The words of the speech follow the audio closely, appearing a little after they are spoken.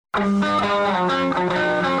This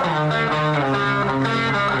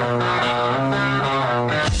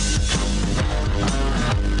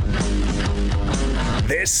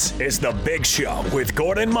is The Big Show with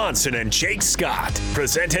Gordon Monson and Jake Scott,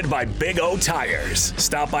 presented by Big O Tires.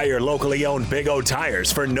 Stop by your locally owned Big O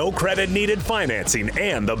Tires for no credit needed financing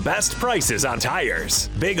and the best prices on tires.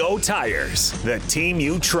 Big O Tires, the team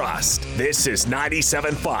you trust. This is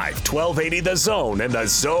 97.5, 1280 The Zone and The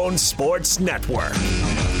Zone Sports Network.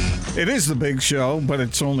 It is the Big Show, but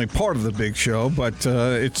it's only part of the Big Show. But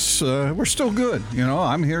we're still good. You know,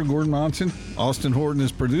 I'm here, Gordon Monson. Austin Horton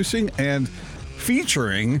is producing and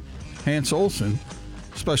featuring Hans Olsen.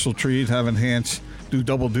 Special treat having Hans do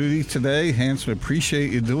double duty today. Hans, we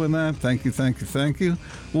appreciate you doing that. Thank you.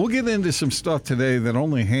 We'll get into some stuff today that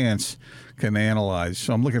only Hans can analyze,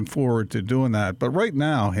 so I'm looking forward to doing that. But right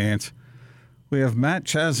now, Hans, we have Matt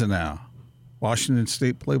Chazanow, Washington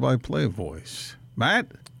State play-by-play voice. Matt,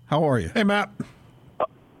 how are you? Hey, Matt.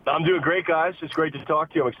 I'm doing great, guys. It's great to talk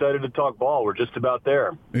to you. I'm excited to talk ball. We're just about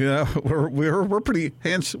there. Yeah, we're pretty.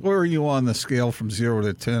 Hans, where are you on the scale from 0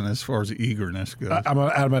 to 10 as far as eagerness goes? I'm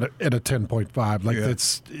at a 10.5. Like, yeah.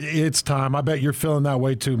 It's time. I bet you're feeling that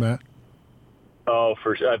way too, Matt. Oh,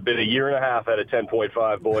 for sure. I've been a year and a half at a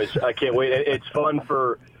 10.5, boys. I can't wait. It's fun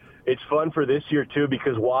for this year too,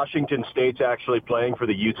 because Washington State's actually playing for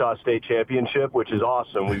the Utah State Championship, which is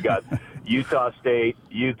awesome. We've got Utah State,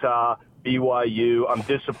 Utah, BYU. I'm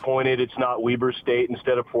disappointed it's not Weber State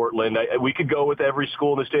instead of Portland. We could go with every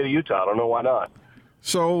school in the state of Utah. I don't know why not.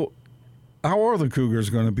 So how are the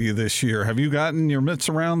Cougars going to be this year? Have you gotten your mitts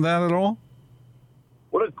around that at all?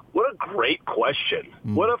 What a great question.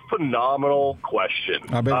 What a phenomenal question.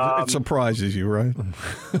 I bet it surprises you, right?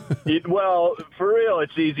 Well, for real,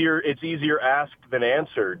 it's easier asked than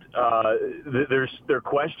answered. There are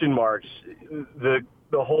question marks. The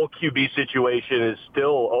whole QB situation is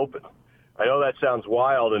still open. I know that sounds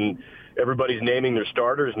wild, and everybody's naming their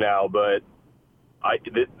starters now, but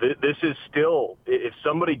this is still, if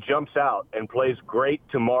somebody jumps out and plays great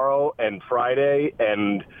tomorrow and Friday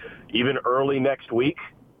and even early next week,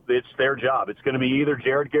 it's their job. It's going to be either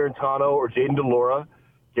Jared Garantano or Jaden DeLaura.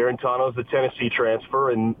 Garantano's the Tennessee transfer,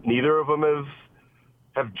 and neither of them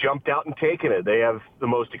have jumped out and taken it. They have the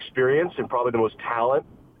most experience and probably the most talent,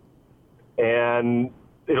 and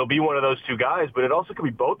it'll be one of those two guys, but it also could be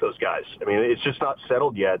both those guys. I mean, it's just not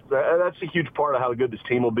settled yet. That's a huge part of how good this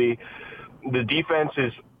team will be. The defense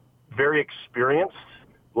is very experienced,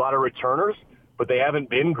 a lot of returners, but they haven't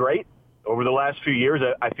been great over the last few years.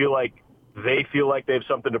 I feel like they have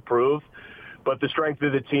something to prove. But the strength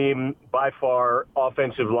of the team, by far,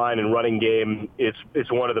 offensive line and running game,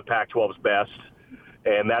 it's one of the Pac-12's best.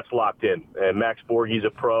 And that's locked in. And Max Borghi's a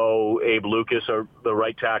pro. Abe Lucas, the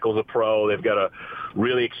right tackle's a pro. They've got a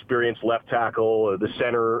really experienced left tackle. The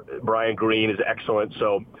center, Brian Green, is excellent.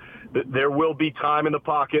 So there will be time in the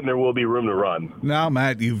pocket and there will be room to run. Now,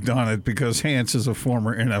 Matt, you've done it because Hans is a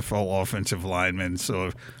former NFL offensive lineman.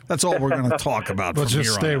 So that's all we're going to talk about. Let's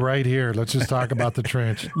just stay right here. Let's just talk about the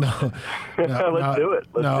trench. No, let's do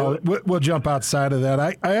it. We'll jump outside of that.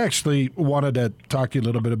 I actually wanted to talk to you a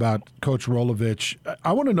little bit about Coach Rolovich.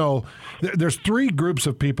 I want to know, there's three groups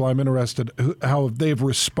of people I'm interested how they've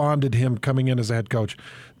responded to him coming in as a head coach.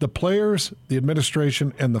 The players, the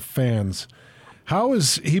administration, and the fans. How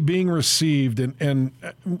is he being received, and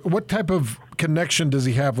what type of connection does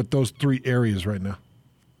he have with those three areas right now?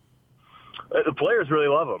 The players really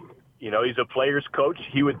love him. You know, he's a player's coach.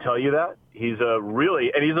 He would tell you that. He's a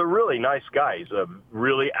really nice guy. He's a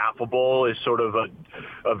really affable, is sort of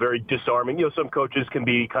a very disarming. You know, some coaches can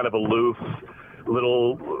be kind of aloof,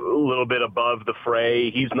 little bit above the fray.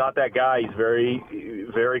 He's not that guy. He's very,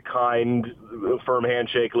 very kind, firm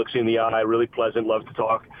handshake, looks you in the eye, really pleasant, loves to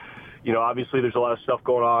talk. You know, obviously there's a lot of stuff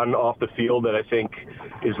going on off the field that I think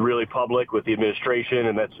is really public with the administration,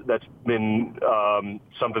 and that's been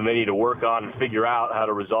something they need to work on and figure out how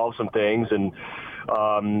to resolve some things. And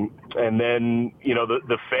then, you know,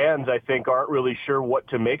 the fans, I think, aren't really sure what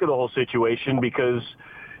to make of the whole situation because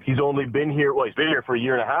he's only been here, he's been here for a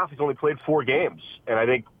year and a half. He's only played 4 games. And I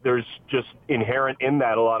think there's just inherent in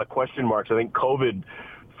that a lot of question marks. I think COVID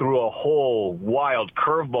threw a whole wild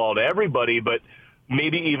curveball to everybody, but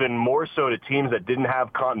maybe even more so to teams that didn't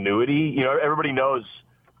have continuity. You know, everybody knows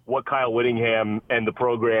what Kyle Whittingham and the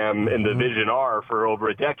program and the vision are for over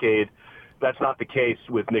a decade. That's not the case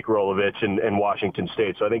with Nick Rolovich and Washington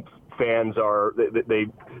State. So I think fans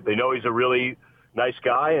they know he's a really nice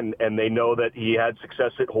guy, and they know that he had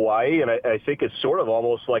success at Hawaii, and I think it's sort of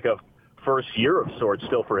almost like a first year of sorts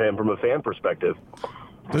still for him from a fan perspective.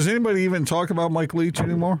 Does anybody even talk about Mike Leach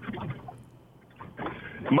anymore?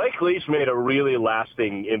 Mike Leach made a really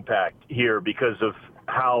lasting impact here because of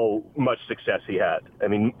how much success he had. I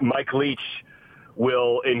mean, Mike Leach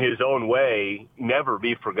will, in his own way, never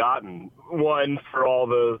be forgotten. One, for all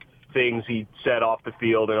the things he said off the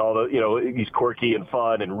field and all the, he's quirky and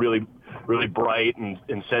fun and really, really bright and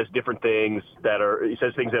says different things he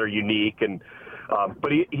says things that are unique. And,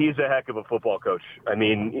 but he's a heck of a football coach. I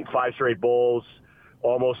mean, 5 straight bowls,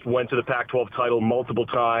 almost went to the Pac-12 title multiple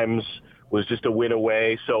times, was just a win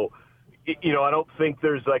away. So, I don't think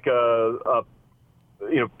there's like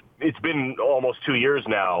it's been almost 2 years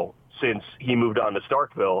now since he moved on to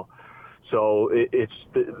Starkville. So it's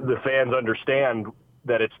the fans understand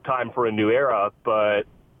that it's time for a new era, but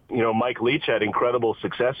Mike Leach had incredible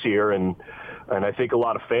success here, and I think a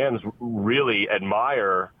lot of fans really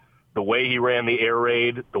admire the way he ran the air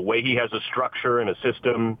raid, the way he has a structure and a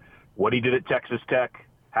system. What he did at Texas Tech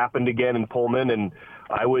happened again in Pullman, and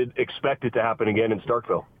I would expect it to happen again in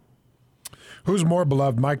Starkville. Who's more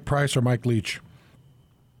beloved, Mike Price or Mike Leach?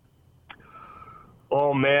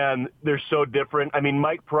 Oh, man, they're so different. I mean,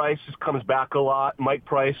 Mike Price comes back a lot. Mike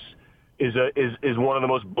Price is one of the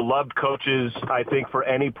most beloved coaches, I think, for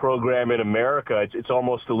any program in America. It's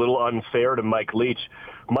almost a little unfair to Mike Leach.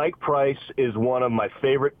 Mike Price is one of my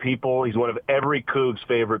favorite people. He's one of every Cougs'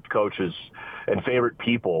 favorite coaches and favorite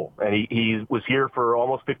people. And he was here for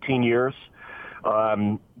almost 15 years,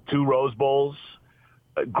 2 Rose Bowls.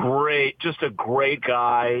 Just a great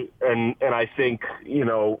guy, and I think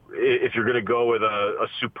if you're going to go with a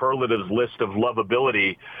superlatives list of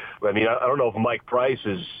lovability, I mean I don't know if Mike Price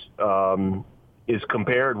is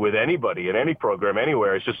compared with anybody in any program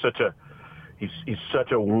anywhere. It's just he's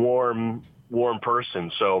such a warm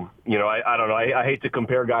person. So I don't know. I hate to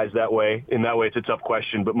compare guys that way. In that way, it's a tough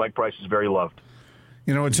question, but Mike Price is very loved.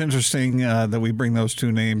 It's interesting that we bring those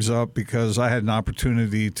 2 names up because I had an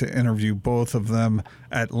opportunity to interview both of them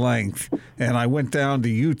at length. And I went down to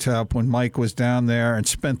UTEP when Mike was down there and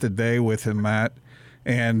spent the day with him, Matt.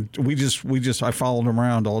 And I followed him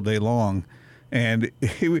around all day long. And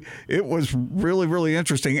it was really, really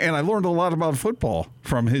interesting. And I learned a lot about football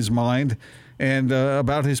from his mind and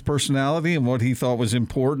about his personality and what he thought was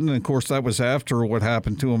important. And, of course, that was after what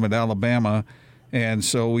happened to him at Alabama. And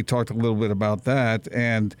so we talked a little bit about that.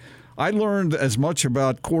 And I learned as much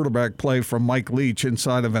about quarterback play from Mike Leach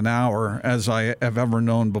inside of an hour as I have ever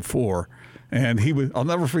known before. And I'll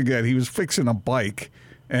never forget, he was fixing a bike,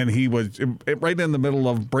 and he was right in the middle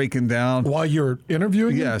of breaking down. While you're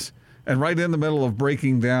interviewing him? Yes. And right in the middle of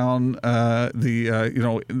breaking down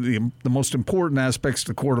the most important aspects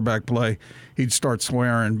to quarterback play, he'd start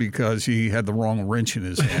swearing because he had the wrong wrench in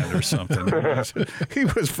his hand or something. He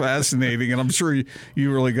was fascinating, and I'm sure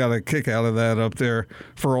you really got a kick out of that up there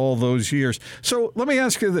for all those years. So let me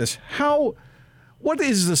ask you this: what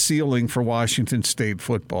is the ceiling for Washington State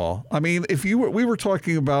football? I mean, we were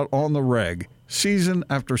talking about on the reg, season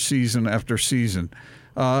after season after season.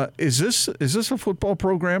 Is this a football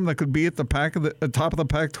program that could be at the top of the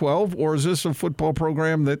Pac-12, or is this a football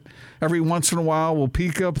program that every once in a while will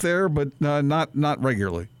peak up there, but not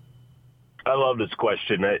regularly? I love this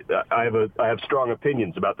question. I have strong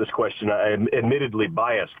opinions about this question. I am admittedly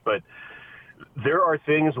biased, but there are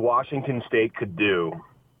things Washington State could do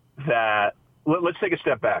that. Let's take a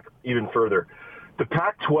step back even further. The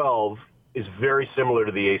Pac-12 is very similar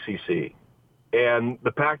to the ACC, and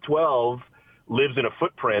the Pac-12 lives in a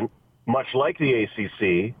footprint much like the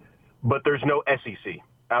ACC, but there's no SEC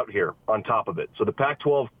out here on top of it. So the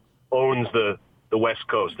Pac-12 owns the West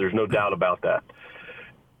Coast. There's no doubt about that.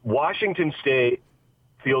 Washington State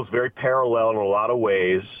feels very parallel in a lot of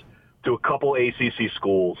ways to a couple ACC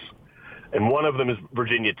schools, and one of them is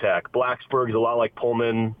Virginia Tech. Blacksburg is a lot like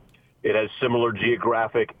Pullman. It has similar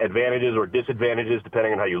geographic advantages or disadvantages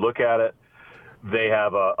depending on how you look at it. They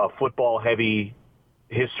have a football-heavy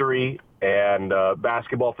history and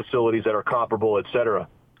basketball facilities that are comparable, et cetera.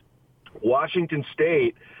 Washington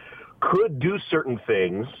State could do certain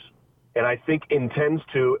things, and I think intends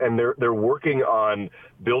to, and they're working on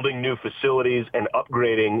building new facilities and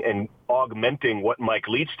upgrading and augmenting what Mike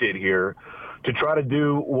Leach did here to try to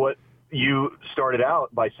do what you started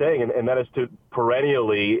out by saying, and that is to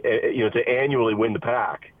perennially, to annually win the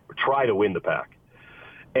Pac, or try to win the Pac.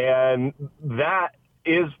 And that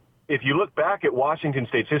is, if you look back at Washington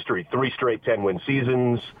State's history, 3 straight 10-win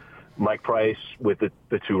seasons, Mike Price with the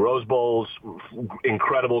 2 Rose Bowls,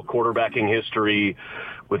 incredible quarterbacking history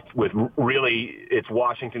with really, it's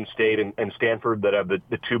Washington State and Stanford that have the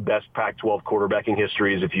 2 best Pac-12 quarterbacking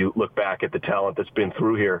histories if you look back at the talent that's been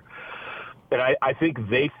through here. And I think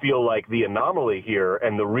they feel like the anomaly here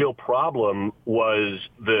and the real problem was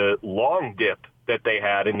the long dip that they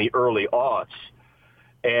had in the early aughts.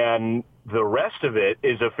 And the rest of it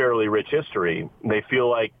is a fairly rich history. They feel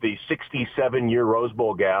like the 67-year Rose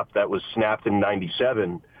Bowl gap that was snapped in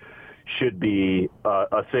 97 should be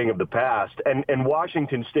a thing of the past. And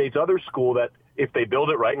Washington State's other school that, if they build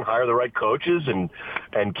it right and hire the right coaches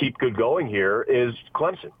and keep good going here, is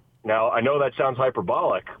Clemson. Now, I know that sounds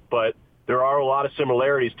hyperbolic, but there are a lot of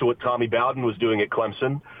similarities to what Tommy Bowden was doing at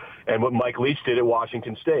Clemson and what Mike Leach did at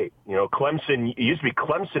Washington State. You know, Clemson, it used to be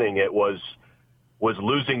Clemsoning it was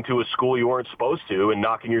losing to a school you weren't supposed to and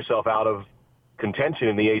knocking yourself out of contention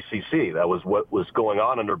in the ACC. That was what was going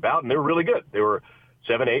on under Bowden. They were really good. They were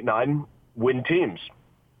 7, 8, 9 win teams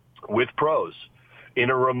with pros in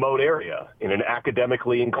a remote area, in an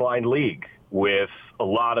academically inclined league with a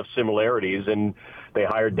lot of similarities. And they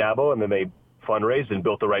hired Dabo, and then they fundraised and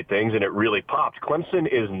built the right things, and it really popped. Clemson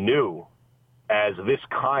is new as this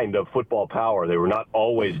kind of football power. They were not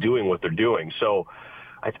always doing what they're doing. So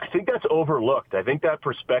I think that's overlooked. I think that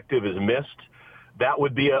perspective is missed. That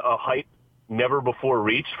would be a height never before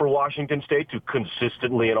reached for Washington State to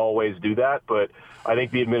consistently and always do that. But I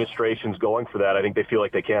think the administration's going for that. I think they feel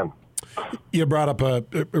like they can. You brought up a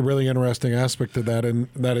really interesting aspect to that, and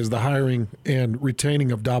that is the hiring and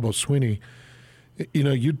retaining of Dabo Swinney. You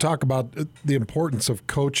know, you talk about the importance of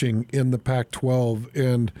coaching in the Pac-12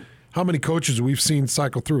 and how many coaches we've seen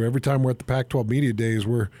cycle through. Every time we're at the Pac-12 Media Days,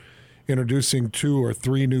 we're introducing 2 or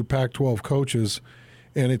 3 new Pac-12 coaches,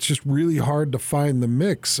 and it's just really hard to find the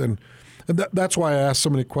mix. And that's why I asked so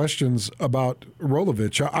many questions about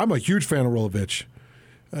Rolovich. I'm a huge fan of Rolovich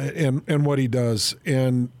and what he does.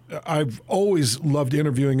 And I've always loved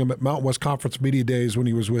interviewing him at Mountain West Conference Media Days when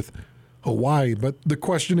he was with Hawaii. But the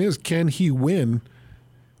question is, can he win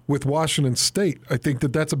with Washington State? I think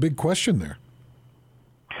that's a big question there.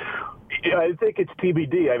 Yeah, I think it's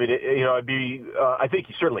TBD. I mean, I think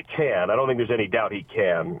he certainly can. I don't think there's any doubt he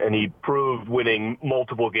can. And he proved winning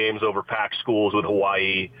multiple games over Pac schools with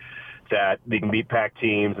Hawaii that they can beat Pac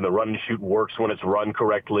teams, and the run and shoot works when it's run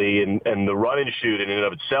correctly. And the run and shoot in and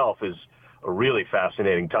of itself is a really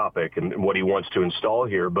fascinating topic and what he wants to install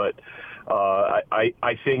here. But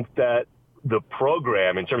I think that the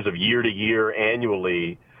program, in terms of year to year,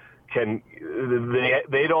 annually,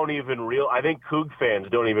 they don't even I think Coug fans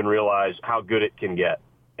don't even realize how good it can get.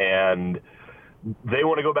 And they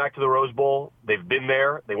want to go back to the Rose Bowl. They've been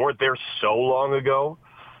there. They weren't there so long ago,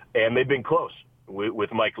 and they've been close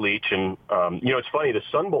with Mike Leach. And, it's funny, the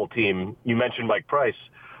Sun Bowl team, you mentioned Mike Price,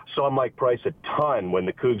 saw Mike Price a ton when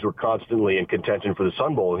the Cougs were constantly in contention for the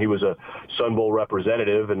Sun Bowl. He was a Sun Bowl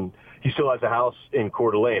representative, and he still has a house in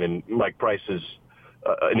Coeur d'Alene, and Mike Price is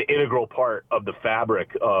an integral part of the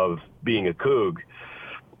fabric of being a Coug.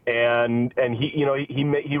 And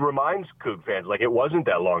he reminds Coug fans, like, it wasn't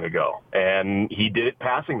that long ago, and he did it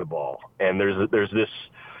passing the ball. And there's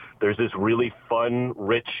this really fun,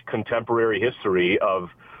 rich contemporary history of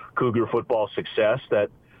Cougar football success that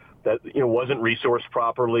wasn't resourced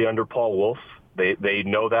properly under Paul Wolf. They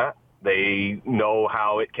know that. They know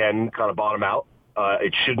how it can kind of bottom out.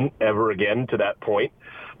 It shouldn't ever again to that point,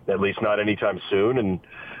 at least not anytime soon. And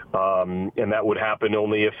that would happen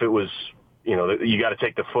only if it was, you got to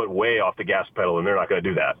take the foot way off the gas pedal, and they're not going to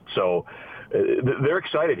do that. So they're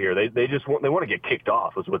excited here. They want to get kicked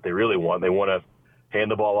off is what they really want. They want to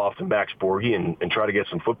hand the ball off to Max Borghi and try to get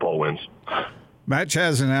some football wins. Matt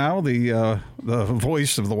Chazanow, the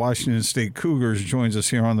voice of the Washington State Cougars, joins us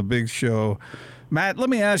here on the Big Show. Matt, let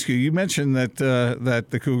me ask you. You mentioned that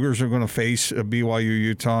the Cougars are going to face BYU,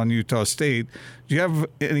 Utah, and Utah State. Do you have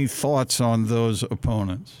any thoughts on those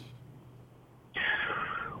opponents?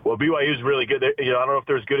 Well, BYU is really good. I don't know if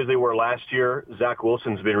they're as good as they were last year. Zach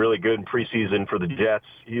Wilson's been really good in preseason for the Jets.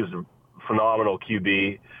 He was a phenomenal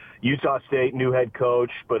QB. Utah State, new head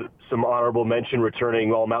coach, but some honorable mention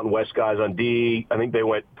returning all Mountain West guys on D. I think they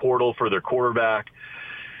went portal for their quarterback.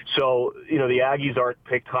 So, the Aggies aren't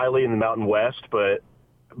picked highly in the Mountain West, but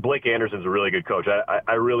Blake Anderson's a really good coach.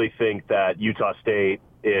 I really think that Utah State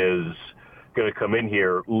is going to come in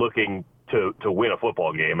here looking to win a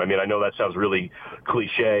football game. I mean, I know that sounds really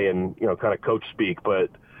cliche and, kind of coach speak,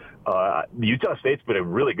 but Utah State's been a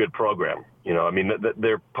really good program.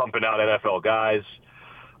 They're pumping out NFL guys.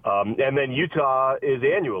 And then Utah is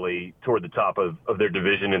annually toward the top of their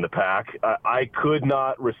division in the Pac. I could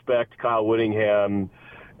not respect Kyle Whittingham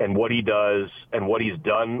and what he does and what he's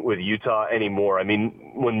done with Utah anymore. I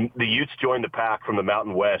mean, when the Utes joined the Pac from the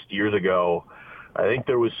Mountain West years ago, I think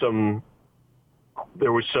there was some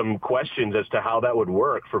questions as to how that would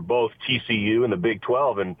work for both TCU and the Big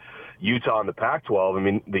 12 and Utah and the Pac-12. I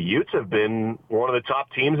mean, the Utes have been one of the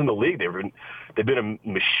top teams in the league. They've been a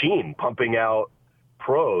machine pumping out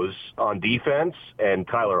pros on defense, and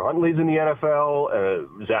Tyler Huntley's in the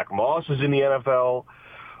NFL. Zach Moss is in the NFL.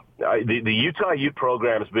 The Utah Ute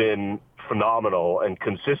program has been phenomenal and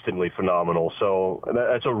consistently phenomenal. So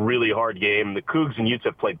that's a really hard game. The Cougs and Utes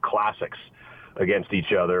have played classics against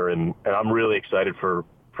each other, and I'm really excited for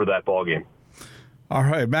that ball game. All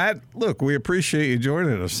right, Matt. Look, we appreciate you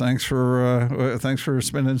joining us. Thanks for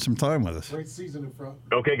spending some time with us. Great season in front.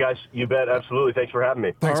 Okay, guys. You bet. Absolutely. Thanks for having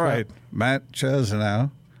me. Thanks, all right, Matt Chazanow,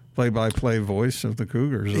 play-by-play voice of the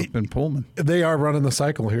Cougars up in Pullman. They are running the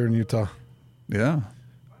cycle here in Utah. Yeah.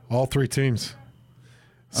 All three teams.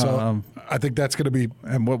 So I think that's going to be.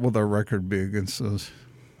 And what will their record be against those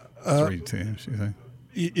three teams, you think?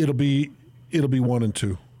 It'll be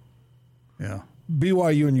 1-2. Yeah.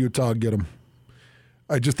 BYU and Utah get them.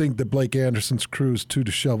 I just think that Blake Anderson's crew is too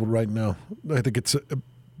disheveled right now. I think it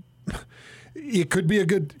really could be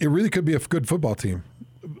a good football team.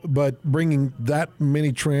 But bringing that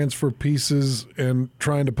many transfer pieces and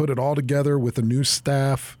trying to put it all together with a new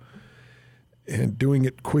staff and doing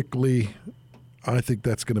it quickly, I think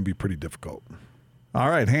that's going to be pretty difficult. All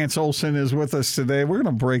right, Hans Olsen is with us today. We're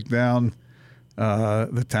going to break down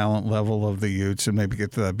the talent level of the Utes and maybe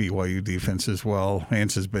get to that BYU defense as well.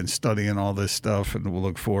 Hans has been studying all this stuff, and we'll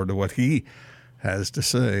look forward to what he has to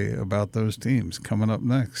say about those teams coming up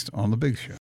next on The Big Show.